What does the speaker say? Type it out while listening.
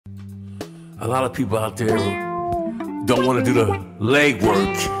A lot of people out there don't want to do the leg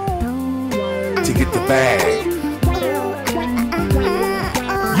work to get the bag.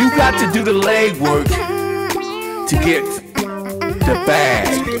 You got to do the leg work to get the bag.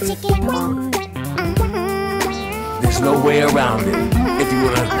 There's no way around it if you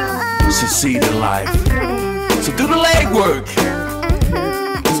want to succeed in life. So do the leg work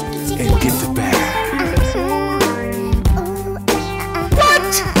and get the bag.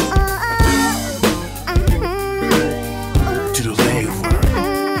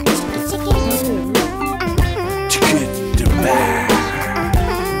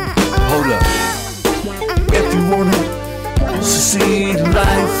 If you wanna succeed in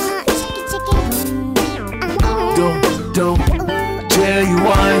life, don't tell your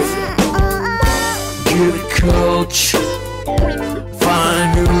wife. Get a coach,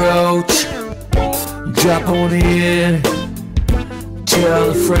 find a roach, drop on in, tell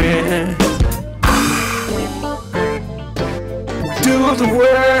a friend. Do the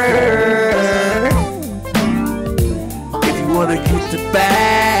work if you wanna get the bag.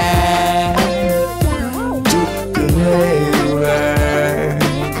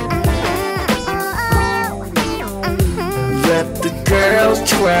 Let the girls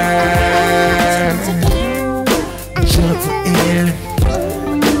twerk, jump in,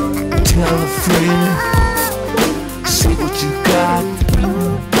 tell a friend, see what you got.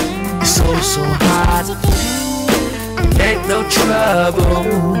 It's so hot, ain't no trouble.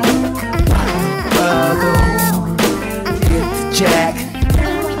 Get the jack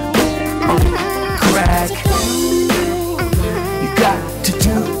on crack. You got to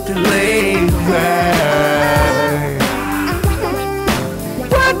do the leg work.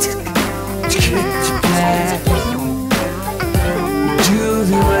 What? Get your back. Do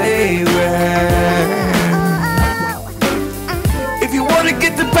the leg work. If you want to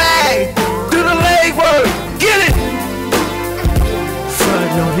get the bag, do the leg work. Get it.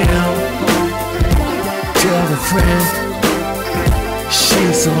 Front on him. Tell a friend.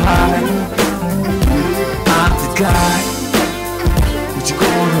 She's so high. I'm the guy. What you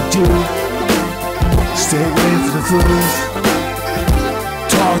gonna do? Stay away from the fools.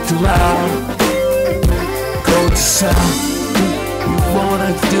 Talk too loud. Go to sound. You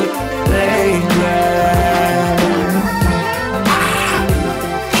wanna do leg work.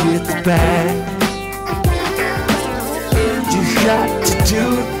 Get the bag. You got to do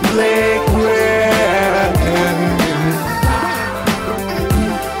leg work.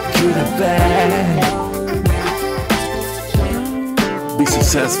 Get a bag. Be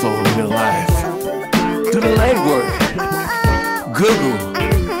successful in your life. Do the leg work. Google,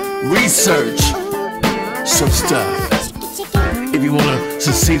 research some stuff. If you want to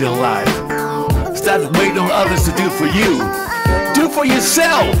succeed in life, stop waiting on others to do for you. Do for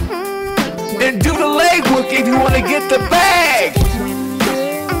yourself. And do the leg work if you want to get the bag.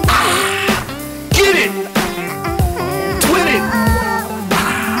 Get it. Twin it.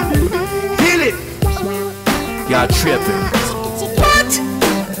 Hit it. Y'all tripping.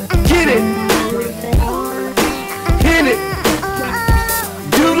 Get it, hit it,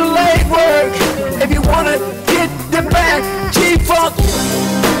 do the leg work. If you wanna get the bag, Gfunk,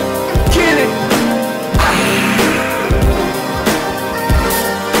 get it.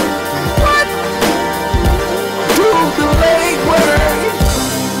 What? Do the leg work.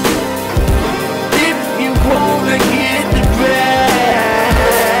 If you wanna get the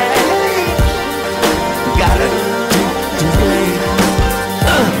bag, you gotta do the leg.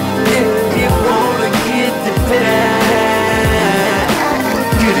 If you wanna get the bag,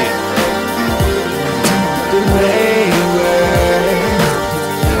 get it. Do the leg work.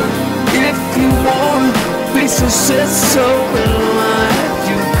 If you wanna be successful in life,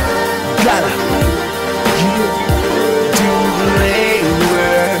 you gotta do the leg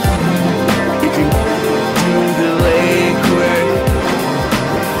work. If you do the leg work,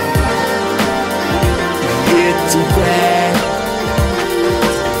 get the bag.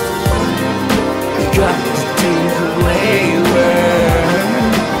 Got to do the leg work.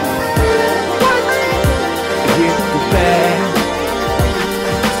 Get the bag.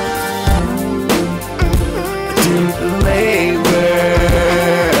 Do the leg work.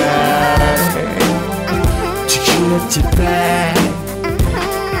 To get the bag.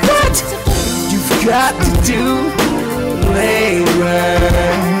 What? You've got to do leg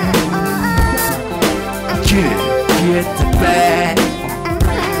work. Get the bag.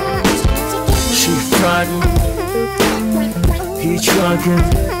 She frontin', he trunkin',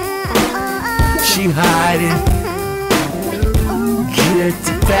 she hiding. Get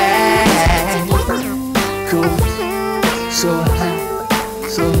the bag. Go so high,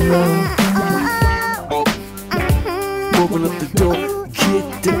 so low. open up the door,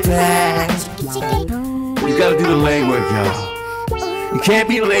 get the bag. You gotta do the legwork, y'all. You can't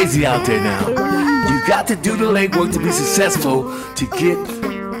be lazy out there now. You got to do the legwork to be successful, to get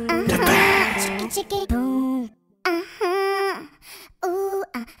the bag.